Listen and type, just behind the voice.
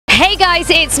Hey guys,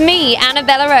 it's me,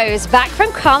 Annabella Rose, back from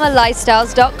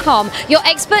KamaLifestyles.com, your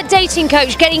expert dating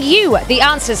coach, getting you the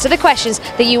answers to the questions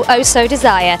that you oh so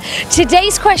desire.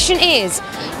 Today's question is,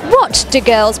 what do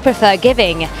girls prefer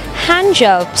giving?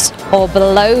 Handjobs or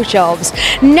blowjobs?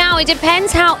 Now, it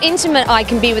depends how intimate I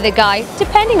can be with a guy,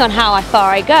 depending on how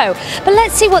far I go. But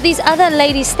let's see what these other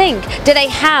ladies think. Do they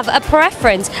have a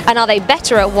preference, and are they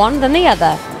better at one than the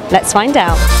other? Let's find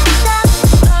out.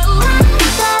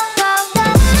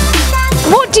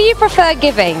 What do you prefer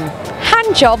giving?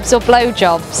 Handjobs or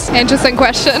blowjobs? Interesting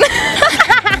question.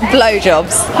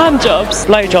 Blowjobs. Handjobs.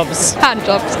 Blowjobs.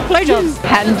 Handjobs. Blowjobs.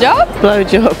 Handjob?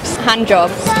 Blowjobs.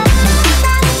 Handjobs.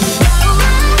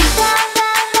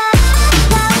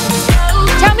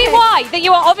 Tell me why, that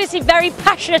you are obviously very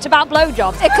passionate about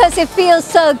blowjobs. Because it feels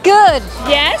so good.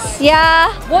 Yes?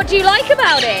 Yeah, What do you like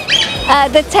about it?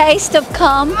 the taste of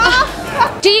cum.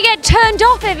 Do you get turned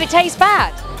off if it tastes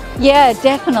bad? Yeah,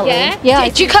 definitely. Yeah?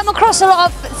 Do you come across a lot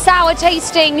of sour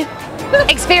tasting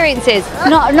experiences?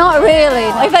 Not really.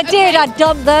 If I did, I'd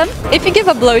dump them. If you give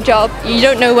a blowjob, you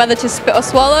don't know whether to spit or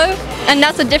swallow, and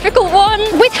that's a difficult one.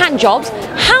 With handjobs,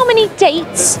 how many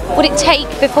dates would it take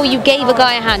before you gave a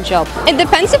guy a handjob? It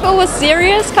depends if it was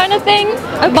serious kind of thing,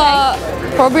 but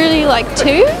probably like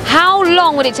 2, How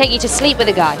long would it take you to sleep with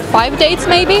a guy? 5 dates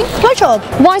maybe. Blowjob.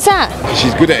 Why's that?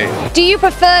 She's good at it. Do you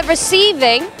prefer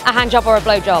receiving a handjob or a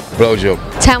blowjob? Blowjob.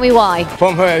 Tell me why.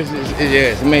 From her,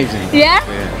 it's amazing. Yeah?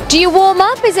 Do you warm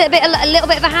up? Is it a little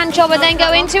bit of a handjob and then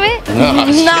go into it?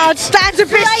 No, That's a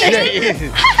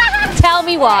bit. Tell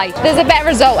me why. There's a better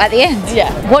result at the end.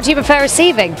 Yeah. What do you prefer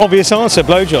receiving? Obvious answer,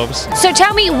 blowjobs. So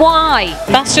tell me why.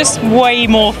 That's just way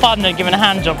more fun than giving a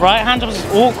handjob, right? Handjobs is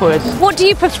awkward. What do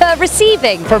you prefer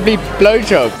receiving? probably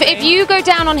blowjob. If you go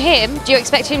down on him, do you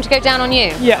expect him to go down on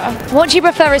you? Yeah. What do you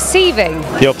prefer receiving?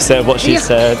 The opposite of what she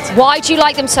said. Why do you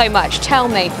like them so much? Tell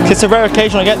me. It's a rare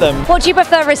occasion I get them. What do you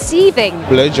prefer receiving?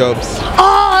 Blowjobs.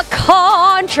 Oh,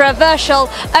 controversial.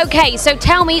 Okay, so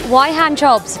tell me, why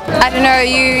handjobs? I don't know,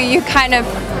 you kind of,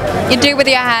 you do it with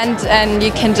your hand and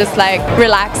you can just like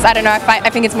relax. I don't know, I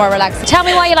think it's more relaxing. Tell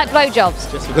me why you like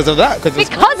blowjobs. Just because of that.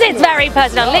 Because it's very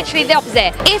personal, literally the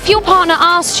opposite. If your partner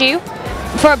asked you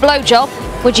for a blowjob,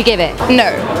 would you give it? No.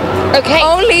 Okay.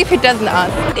 Only if he doesn't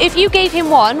ask. If you gave him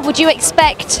one, would you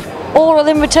expect oral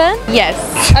in return? Yes.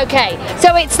 Okay,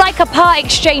 so it's like a part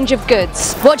exchange of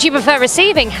goods. What do you prefer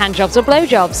receiving, handjobs or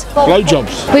blowjobs?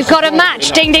 Blowjobs. We've got a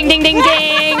match. Ding, ding, ding, ding,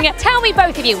 ding. Tell me,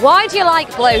 both of you, why do you like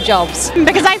blowjobs?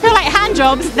 Because I feel like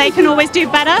handjobs, they can always do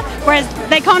better, whereas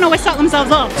they can't always suck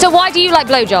themselves off. So why do you like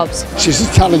blowjobs? She's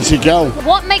a talented girl.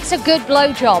 What makes a good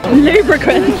blowjob?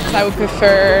 Lubricant. I would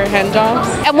prefer handjobs.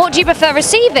 And what do you prefer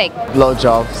receiving?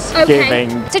 Blowjobs. Okay.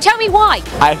 So tell me why.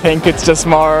 I think it's just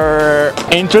more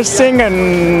interesting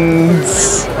and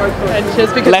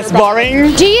Just because less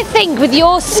boring. Do you think with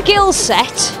your skill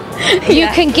set, you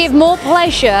can give more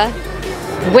pleasure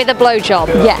with a blowjob?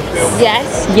 Yes.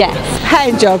 Yes? Yes.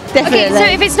 Handjob, definitely. Okay, so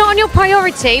if it's not on your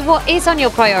priority, what is on your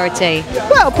priority?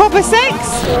 Well, proper sex.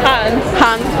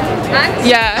 hand.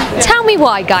 Yeah. Tell me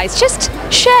why, guys. Just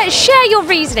share your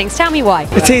reasonings. Tell me why.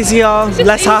 It's easier,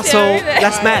 less hassle,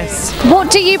 less mess.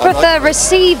 What do you prefer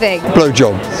receiving?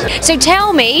 Blowjobs. So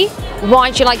tell me,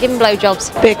 why do you like giving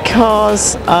blowjobs?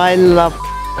 Because I love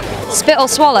Spit or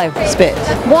swallow? spit.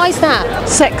 Why is that?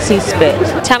 Sexy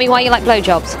spit. Tell me why you like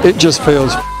blowjobs. It just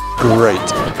feels great.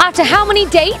 After how many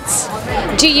dates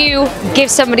do you give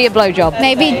somebody a blowjob?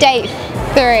 Maybe date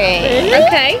 3.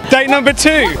 Okay. Date number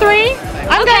 2. 3?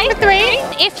 I'm going for 3.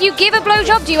 If you give a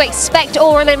blowjob, do you expect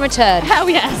oral in return? Hell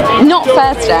yes. Not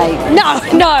first date. No.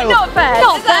 Not first.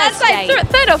 Not first date.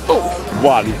 Third or fourth.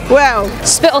 1. Well,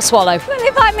 Spit or swallow? well,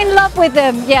 if I'm in love with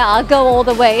them, yeah, I'll go all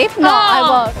the way. If not,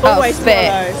 I won't. Always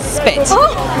spit. Spit.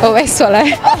 Always swallow.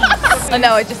 I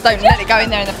know, I just don't let it go in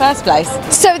there in the first place.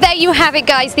 So there you have it,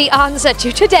 guys, the answer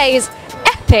to today's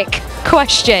epic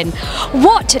question.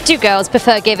 What do girls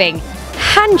prefer giving?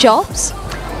 Handjobs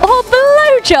or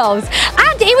blowjobs?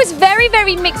 And it was very,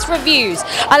 very mixed reviews.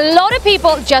 A lot of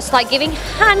people just like giving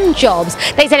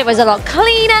handjobs. They said it was a lot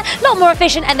cleaner, a lot more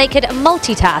efficient, and they could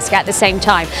multitask at the same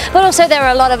time. But also there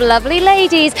are a lot of lovely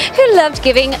ladies who loved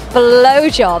giving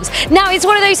blowjobs. Now, it's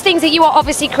one of those things that you are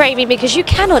obviously craving because you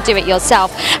cannot do it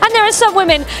yourself. And there are some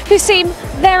women who seem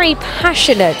very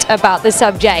passionate about the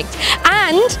subject.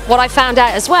 And what I found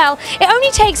out as well, it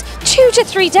only takes 2 to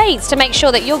 3 dates to make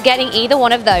sure that you're getting either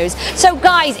one of those. So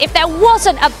guys, if there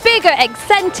wasn't a bigger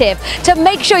incentive to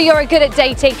make sure you're good at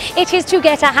dating, it is to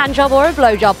get a hand job or a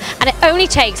blow job, and it only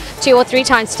takes 2 or 3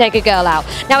 times to take a girl out.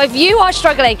 Now, if you are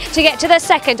struggling to get to the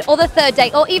second or the third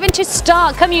date, or even to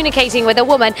start communicating with a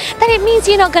woman, then it means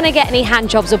you're not going to get any hand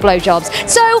jobs or blow jobs.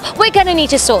 So we're going to need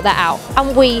to sort that out,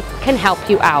 and we can help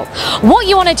you out. What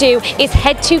you want to do is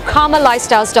head to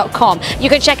KamaLifestyles.com. You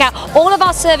can check out all of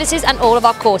our services and all of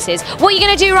our courses. What you're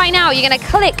going to do right now, you're going to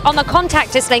click on the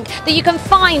contact us link that you can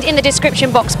find in the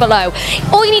description box below.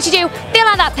 All you need to do, fill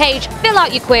out that page, fill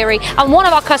out your query, and one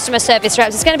of our customer service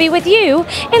reps is going to be with you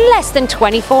in less than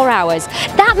 24 hours.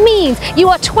 That means you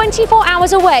are 24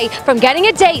 hours away from getting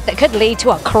a date that could lead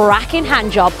to a cracking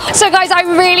hand job. So guys, I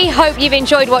really hope you've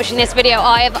enjoyed watching this video.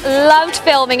 I have loved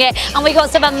filming it, and we got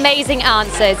some amazing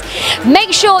answers.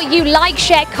 Make sure you like,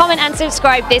 share, comment, and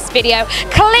subscribe this video.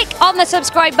 Click on the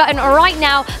subscribe button right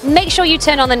now. Make sure you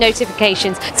turn on the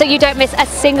notifications so you don't miss a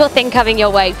single thing coming your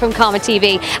way from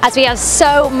KamaTV, as we have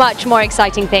so much more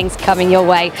exciting things coming your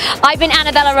way. I've been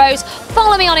Annabella Rose.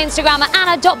 Follow me on Instagram at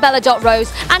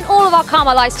anna.bella.rose, and all of our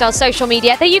Kama Lifestyle social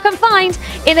media that you can find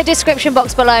in the description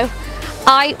box below.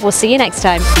 I will see you next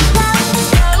time.